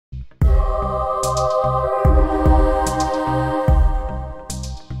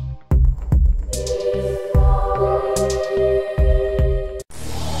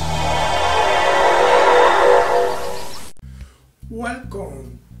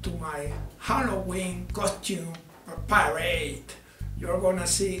to my Halloween costume parade. You're gonna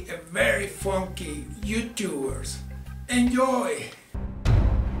see a very funky YouTubers. Enjoy!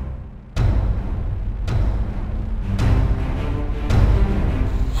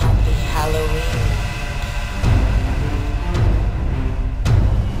 Happy Halloween.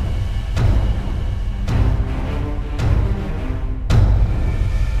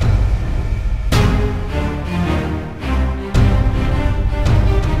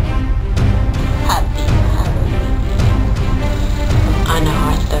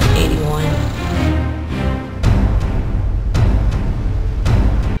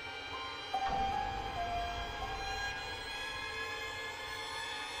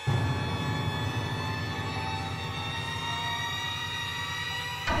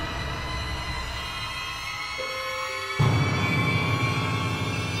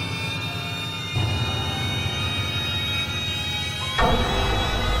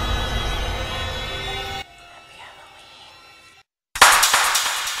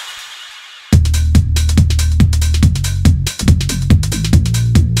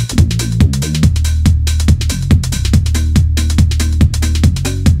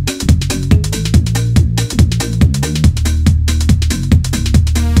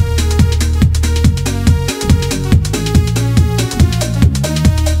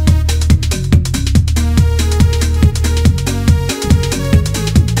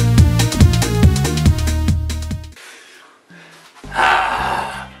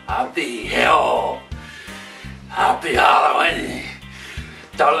 Happy hell! Happy Halloween!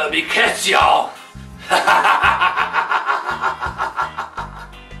 Don't let me catch y'all!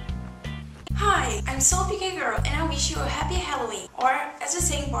 Hi, I'm Soul PK Girl and I wish you a happy Halloween, or as we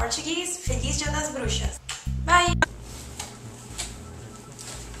say in Portuguese, Feliz Dia das Bruxas. Bye!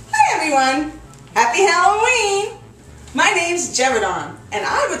 Hi everyone! Happy Halloween! My name's Jevedon and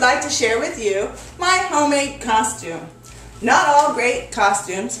I would like to share with you my homemade costume. Not all great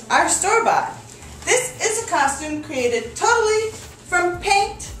costumes are store-bought. This is a costume created totally from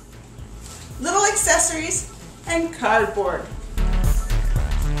paint, little accessories, and cardboard.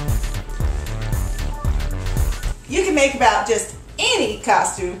 You can make about just any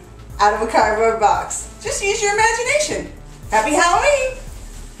costume out of a cardboard box. Just use your imagination. Happy Halloween!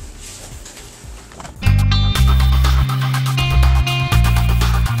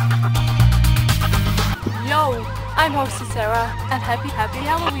 Yo, I'm hostess Sarah, and happy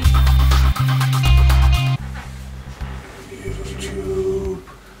Halloween. YouTube,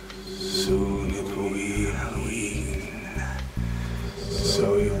 soon it will be Halloween,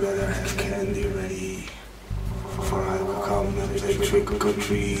 so you better have candy ready, for I will come and play trick or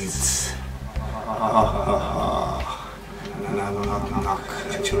treats. And I will not knock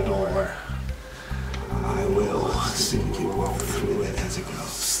at your door. I will simply walk through it as a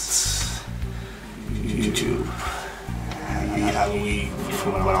ghost. YouTube, happy Halloween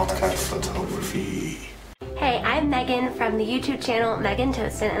from Wildcat Photography. Hey, I'm Megan from the YouTube channel Megan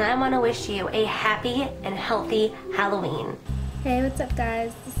Toastin, and I want to wish you a happy and healthy Halloween. Hey, what's up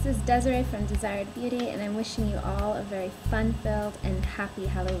guys? This is Desiree from Desired Beauty, and I'm wishing you all a very fun-filled and happy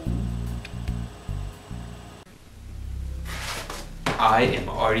Halloween. I am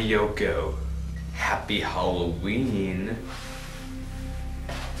Artioko. Happy Halloween.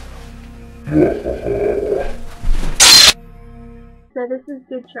 So this is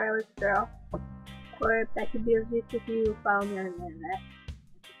Good Charlotte's Girl, or Becky Beetlejuice if you follow me on the internet.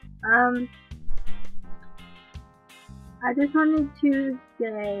 I just wanted to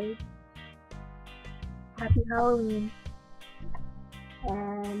say happy Halloween,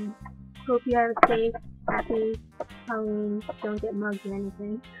 and hope you have a safe, happy Halloween, don't get mugged or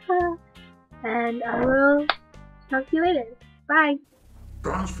anything. And I will talk to you later. Bye!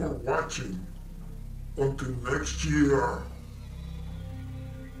 Thanks for watching. Until next year.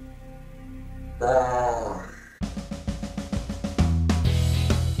 Bye.